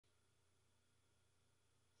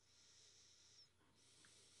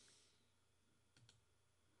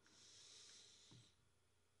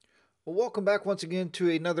Well, welcome back once again to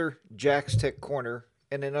another Jack's Tech Corner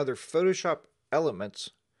and another Photoshop Elements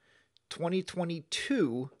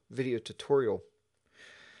 2022 video tutorial.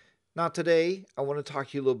 Now today I want to talk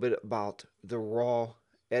to you a little bit about the raw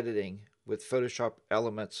editing with Photoshop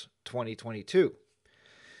Elements 2022.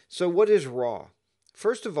 So what is raw?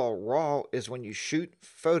 First of all, raw is when you shoot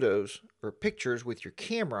photos or pictures with your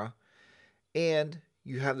camera and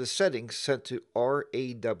you have the settings set to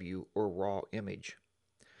RAW or raw image.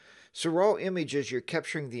 So raw image is you're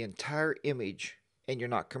capturing the entire image and you're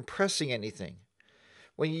not compressing anything.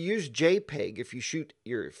 When you use JPEG, if you shoot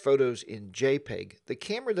your photos in JPEG, the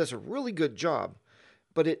camera does a really good job,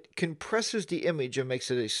 but it compresses the image and makes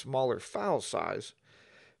it a smaller file size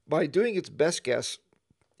by doing its best guess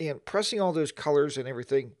and pressing all those colors and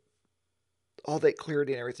everything, all that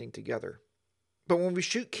clarity and everything together. But when we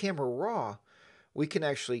shoot camera raw, we can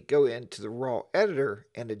actually go into the raw editor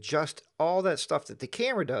and adjust all that stuff that the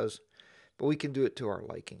camera does, but we can do it to our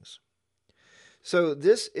likings. So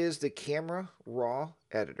this is the camera raw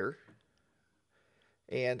editor.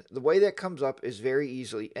 And the way that comes up is very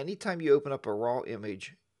easily. Anytime you open up a raw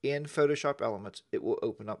image in Photoshop Elements, it will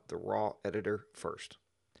open up the raw editor first.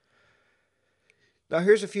 Now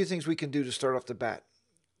here's a few things we can do to start off the bat.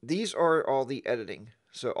 These are all the editing.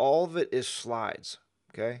 So all of it is slides.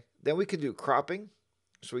 Okay. Then we can do cropping.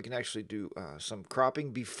 So we can actually do some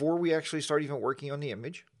cropping before we actually start even working on the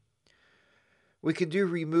image. We can do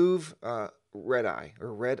remove red eye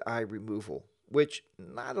or red eye removal, which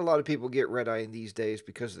not a lot of people get red eye in these days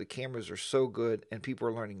because the cameras are so good and people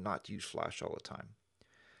are learning not to use flash all the time.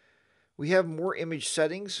 We have more image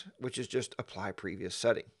settings, which is just apply previous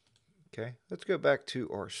setting. Okay, let's go back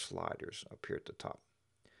to our sliders up here at the top.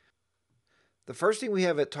 The first thing we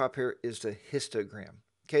have at top here is the histogram.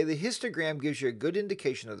 Okay, the histogram gives you a good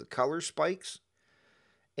indication of the color spikes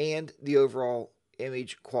and the overall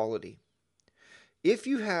image quality. If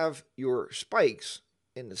you have your spikes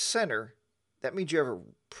in the center, that means you have a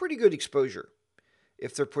pretty good exposure.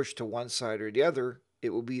 If they're pushed to one side or the other,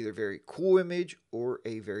 it will be either a very cool image or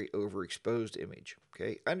a very overexposed image.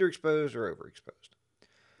 Okay, underexposed or overexposed.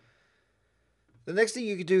 The next thing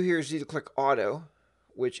you can do here is either click auto,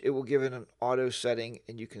 which it will give it an auto setting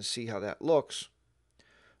and you can see how that looks.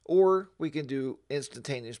 Or we can do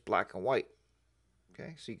instantaneous black and white.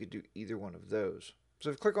 Okay, so you could do either one of those. So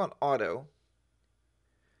if you click on auto,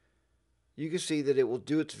 you can see that it will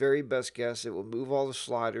do its very best guess. It will move all the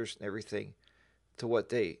sliders and everything to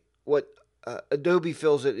what Adobe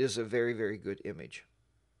feels it is a very, very good image,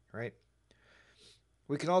 right?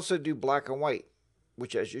 We can also do black and white,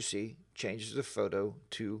 which as you see, changes the photo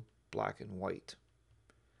to black and white.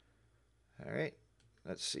 All right,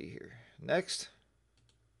 let's see here. Next,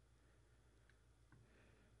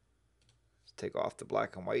 let's take off the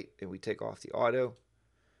black and white and we take off the auto.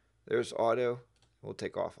 There's auto, we'll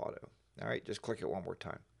take off auto. All right, just click it one more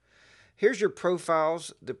time. Here's your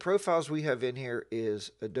profiles. The profiles we have in here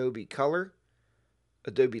is Adobe Color,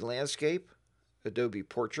 Adobe Landscape, Adobe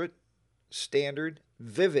Portrait, Standard,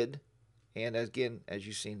 Vivid, and again, as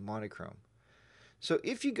you've seen, Monochrome. So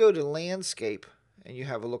if you go to Landscape and you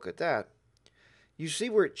have a look at that, you see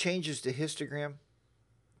where it changes the histogram.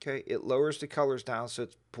 Okay, it lowers the colors down, so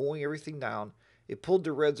it's pulling everything down. It pulled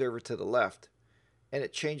the reds over to the left, and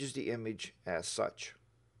it changes the image as such.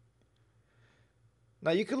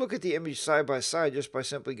 Now you can look at the image side by side just by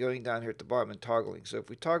simply going down here at the bottom and toggling. So if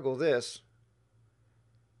we toggle this,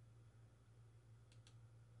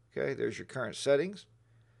 okay, there's your current settings,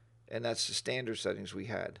 and that's the standard settings we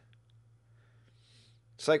had.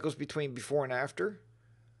 Cycles between before and after.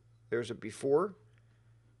 There's a before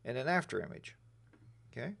and an after image.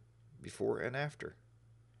 Okay, before and after.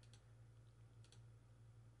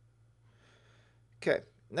 Okay,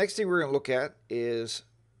 next thing we're going to look at is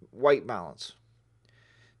white balance.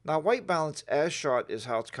 Now, white balance as shot is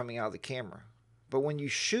how it's coming out of the camera. But when you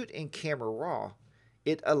shoot in camera raw,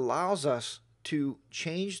 it allows us to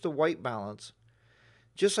change the white balance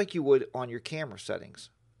just like you would on your camera settings.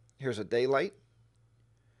 Here's a daylight.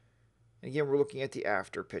 Again, we're looking at the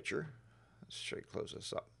after picture. Let's try to close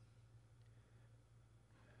this up.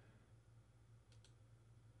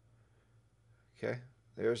 Okay,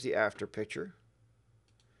 there's the after picture.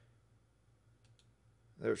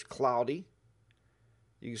 There's cloudy.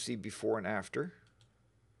 You can see before and after.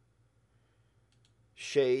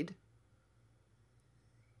 Shade.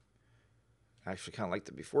 Actually kind of like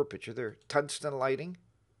the before picture there. Tungsten lighting.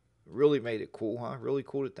 Really made it cool, huh? Really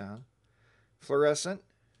cooled it down. Fluorescent.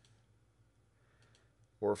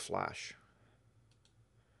 Or flash.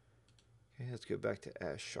 Okay, let's go back to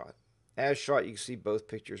as shot. As shot, you can see both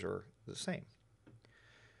pictures are the same.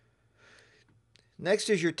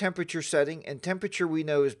 Next is your temperature setting, and temperature we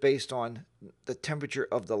know is based on the temperature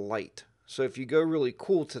of the light. So if you go really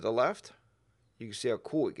cool to the left, you can see how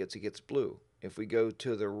cool it gets blue. If we go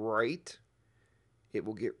to the right, it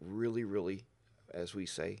will get really, really, as we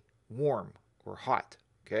say, warm or hot,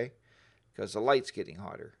 okay? Because the light's getting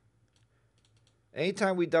hotter.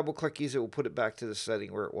 Anytime we double click these, it will put it back to the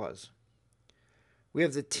setting where it was. We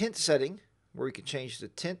have the tint setting, where we can change the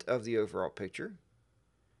tint of the overall picture.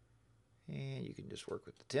 And you can just work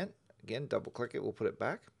with the tint. Again, double click it, we'll put it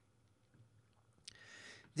back.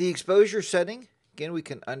 The exposure setting, again, we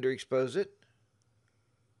can underexpose it.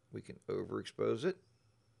 We can overexpose it.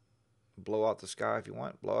 Blow out the sky if you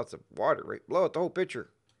want. Blow out the water, right? Blow out the whole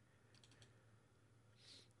picture.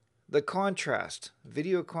 The contrast,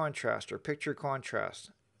 video contrast or picture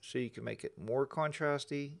contrast. So you can make it more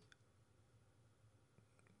contrasty.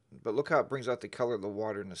 But look how it brings out the color of the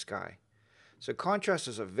water in the sky. So contrast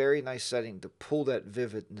is a very nice setting to pull that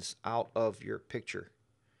vividness out of your picture.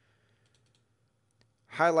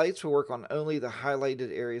 Highlights will work on only the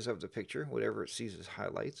highlighted areas of the picture, whatever it sees as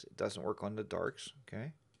highlights. It doesn't work on the darks,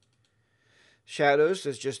 okay? Shadows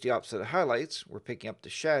is just the opposite of highlights. We're picking up the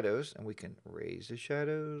shadows, and we can raise the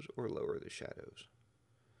shadows or lower the shadows.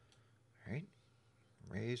 All right?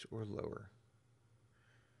 Raise or lower.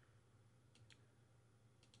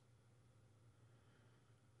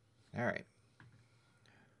 All right.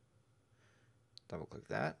 Double click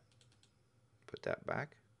that. Put that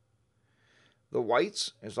back. The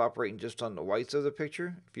whites is operating just on the whites of the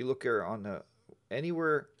picture. If you look here on the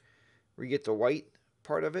anywhere where you get the white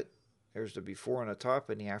part of it, there's the before on the top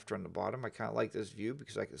and the after on the bottom. I kind of like this view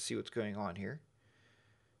because I can see what's going on here.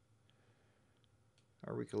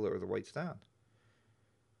 Or we can lower the whites down.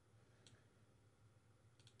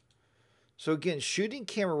 So again, shooting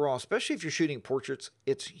camera raw, especially if you're shooting portraits,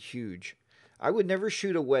 it's huge. I would never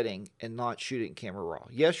shoot a wedding and not shoot it in camera raw.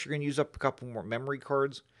 Yes, you're going to use up a couple more memory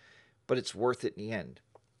cards, but it's worth it in the end.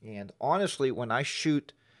 And honestly, when I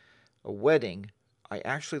shoot a wedding, I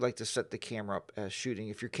actually like to set the camera up as shooting,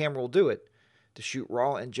 if your camera will do it, to shoot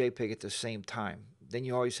RAW and JPEG at the same time. Then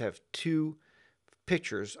you always have two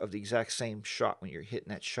pictures of the exact same shot when you're hitting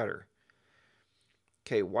that shutter.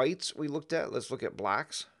 Okay, whites we looked at. Let's look at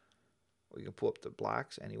blacks. We can pull up the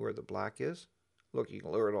blacks anywhere the black is. Look, you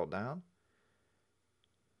can lower it all down.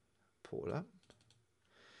 Pull it up.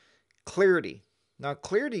 Clarity. Now,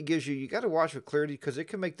 clarity gives you got to watch with clarity because it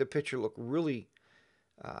can make the picture look really,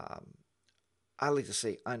 I like to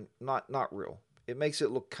say, not real. It makes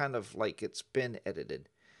it look kind of like it's been edited.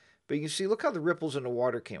 But you can see, look how the ripples in the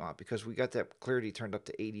water came out because we got that clarity turned up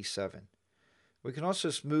to 87. We can also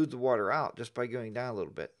smooth the water out just by going down a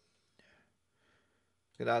little bit.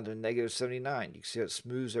 Go down to negative 79. You can see how it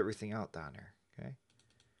smooths everything out down there. Okay.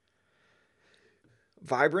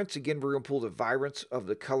 Vibrance, again, we're going to pull the vibrance of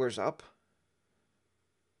the colors up.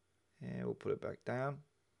 And we'll put it back down.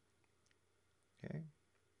 Okay.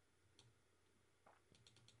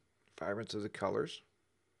 Vibrance of the colors.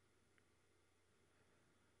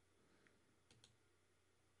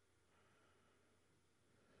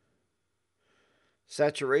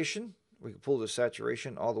 Saturation, we can pull the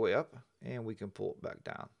saturation all the way up, and we can pull it back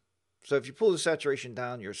down. So if you pull the saturation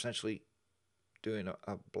down, you're essentially doing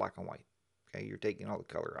a black and white. Okay, you're taking all the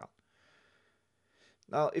color out.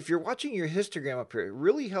 Now, if you're watching your histogram up here, it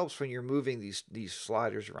really helps when you're moving these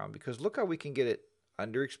sliders around because look how we can get it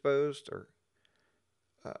underexposed or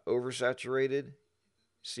oversaturated.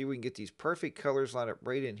 See, we can get these perfect colors lined up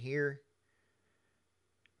right in here.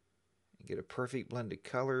 And get a perfect blend of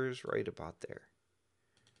colors right about there.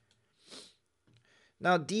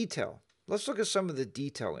 Now, detail. Let's look at some of the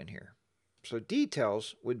detail in here. So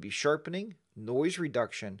details would be sharpening, noise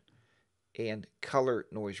reduction, and color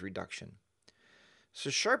noise reduction. So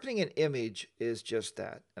sharpening an image is just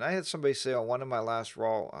that. And I had somebody say on one of my last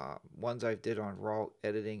raw ones I did on raw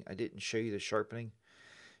editing, I didn't show you the sharpening.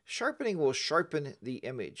 Sharpening will sharpen the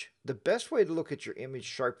image. The best way to look at your image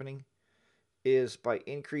sharpening is by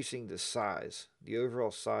increasing the size, the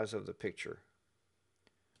overall size of the picture.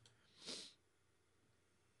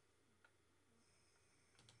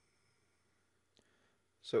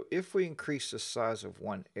 So if we increase the size of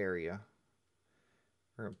one area,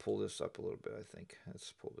 we're going to pull this up a little bit, I think.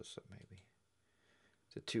 Let's pull this up maybe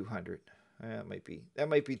to 200. That might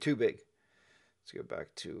be too big. Let's go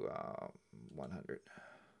back to 100.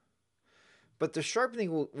 But the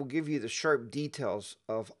sharpening will give you the sharp details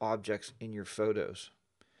of objects in your photos.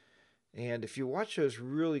 And if you watch those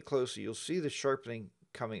really closely, you'll see the sharpening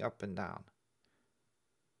coming up and down.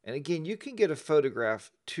 And again, you can get a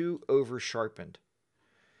photograph too over sharpened.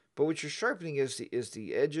 But what you're sharpening is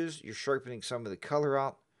the edges. You're sharpening some of the color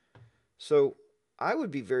out. So I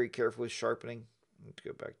would be very careful with sharpening. Let's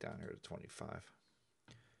go back down here to 25.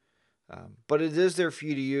 But it is there for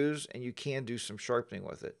you to use, and you can do some sharpening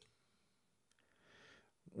with it.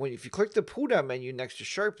 If you click the pull-down menu next to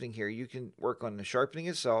sharpening here, you can work on the sharpening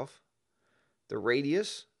itself, the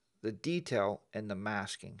radius, the detail, and the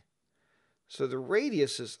masking. So the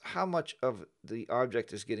radius is how much of the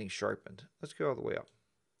object is getting sharpened. Let's go all the way up.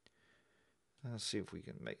 Let's see if we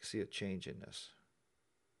can see a change in this.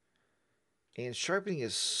 And sharpening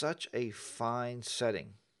is such a fine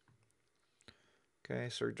setting. Okay,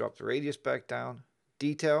 so we drop the radius back down.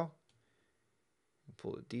 Detail.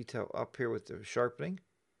 Pull the detail up here with the sharpening.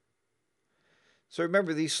 So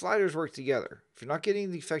remember, these sliders work together. If you're not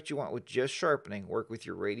getting the effect you want with just sharpening, work with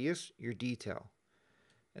your radius, your detail,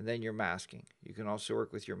 and then your masking. You can also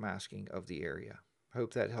work with your masking of the area. I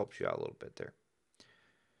hope that helps you out a little bit there.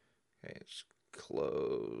 Okay, let's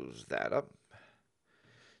close that up.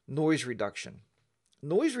 Noise reduction.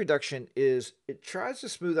 Noise reduction is, it tries to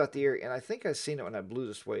smooth out the area, and I think I've seen it when I blew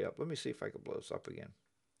this way up. Let me see if I can blow this up again.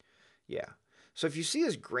 Yeah. So if you see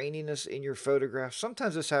this graininess in your photograph,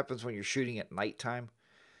 sometimes this happens when you're shooting at nighttime,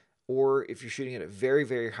 or if you're shooting at a very,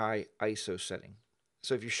 very high ISO setting.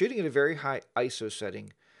 So if you're shooting at a very high ISO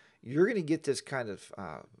setting, you're going to get this kind of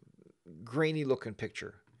grainy looking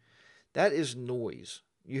picture. That is noise.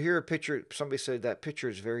 You hear a picture, somebody said that picture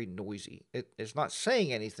is very noisy. It's not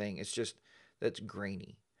saying anything, it's just that's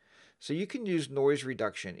grainy. So you can use noise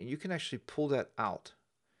reduction, and you can actually pull that out.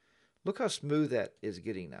 Look how smooth that is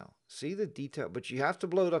getting now. See the detail, but you have to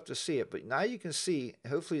blow it up to see it. But now you can see,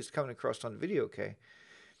 hopefully it's coming across on video okay,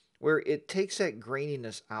 where it takes that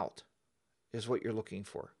graininess out is what you're looking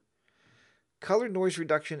for. Color noise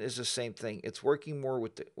reduction is the same thing. It's working more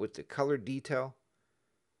with the color detail,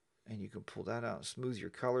 and you can pull that out and smooth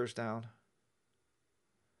your colors down.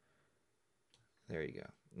 There you go.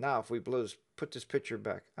 Now if we put this picture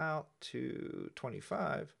back out to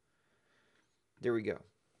 25, there we go.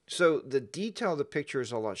 So the detail of the picture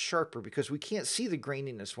is a lot sharper because we can't see the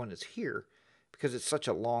graininess when it's here because it's such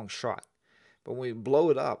a long shot. But when we blow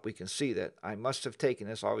it up, we can see that I must have taken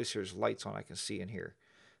this. Obviously, there's lights on I can see in here.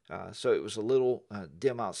 So it was a little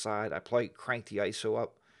dim outside. I probably cranked the ISO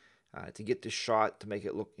up to get this shot to make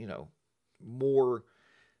it look, more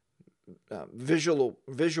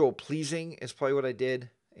visual pleasing is probably what I did.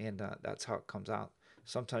 And that's how it comes out.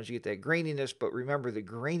 Sometimes you get that graininess, but remember the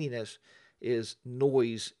graininess is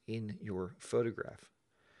noise in your photograph.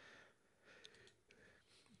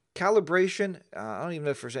 Calibration, I don't even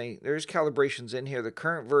know if there's calibrations in here. The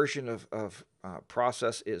current version of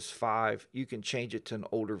process is 5. You can change it to an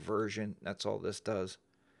older version. That's all this does.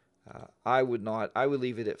 I would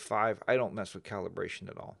leave it at 5. I don't mess with calibration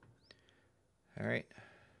at all. All right.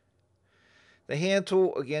 The hand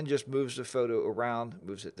tool, again, just moves the photo around,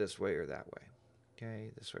 moves it this way or that way.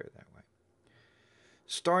 Okay, this way or that way.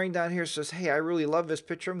 Starring down here says, hey, I really love this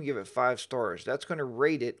picture. I'm going to give it 5 stars. That's going to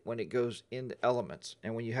rate it when it goes into elements.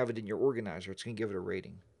 And when you have it in your organizer, it's going to give it a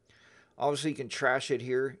rating. Obviously, you can trash it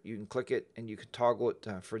here. You can click it, and you can toggle it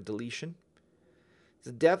for deletion.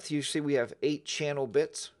 The depth, you see we have 8 channel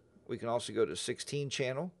bits. We can also go to 16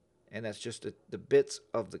 channel, and that's just the bits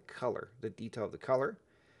of the color, the detail of the color.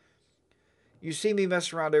 You see me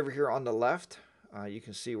mess around over here on the left. You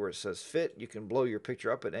can see where it says fit. You can blow your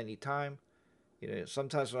picture up at any time.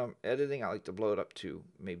 Sometimes when I'm editing, I like to blow it up to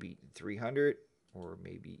maybe 300 or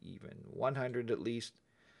maybe even 100 at least.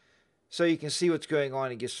 So you can see what's going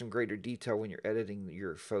on and get some greater detail when you're editing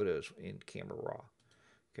your photos in Camera Raw.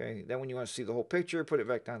 Okay, then when you want to see the whole picture, put it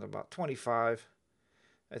back down to about 25.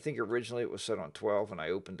 I think originally it was set on 12 when I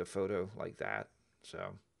opened the photo like that. So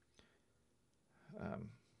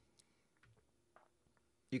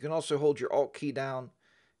you can also hold your Alt key down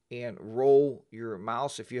and roll your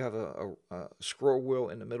mouse. If you have a scroll wheel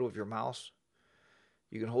in the middle of your mouse,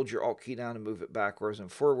 you can hold your Alt key down and move it backwards and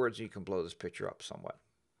forwards, and you can blow this picture up somewhat.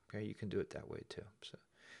 Okay, you can do it that way too. So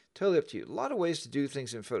totally up to you. A lot of ways to do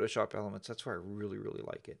things in Photoshop Elements. That's why I really, really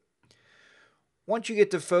like it. Once you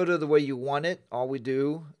get the photo the way you want it, all we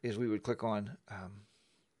do is we would click on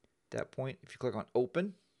that point. If you click on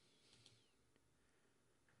Open,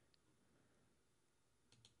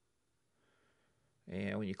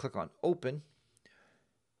 and when you click on Open,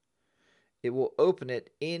 it will open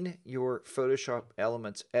it in your Photoshop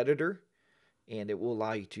Elements editor, and it will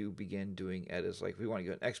allow you to begin doing edits. Like if we want to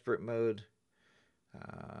go in expert mode,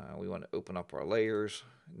 we want to open up our layers,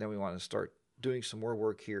 and then we want to start doing some more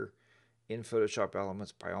work here in Photoshop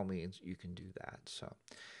Elements. By all means, you can do that. So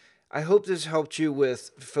I hope this helped you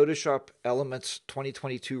with Photoshop Elements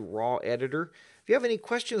 2022 Raw Editor. If you have any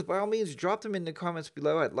questions, by all means, drop them in the comments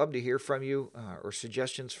below. I'd love to hear from you, or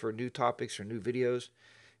suggestions for new topics or new videos.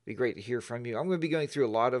 It'd be great to hear from you. I'm going to be going through a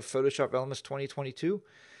lot of Photoshop Elements 2022.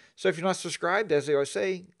 So if you're not subscribed, as they always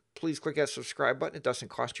say, please click that subscribe button. It doesn't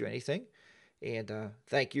cost you anything. And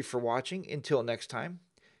thank you for watching. Until next time,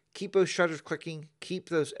 keep those shutters clicking, keep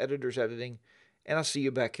those editors editing, and I'll see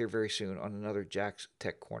you back here very soon on another Jack's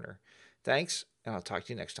Tech Corner. Thanks, and I'll talk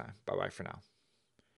to you next time. Bye-bye for now.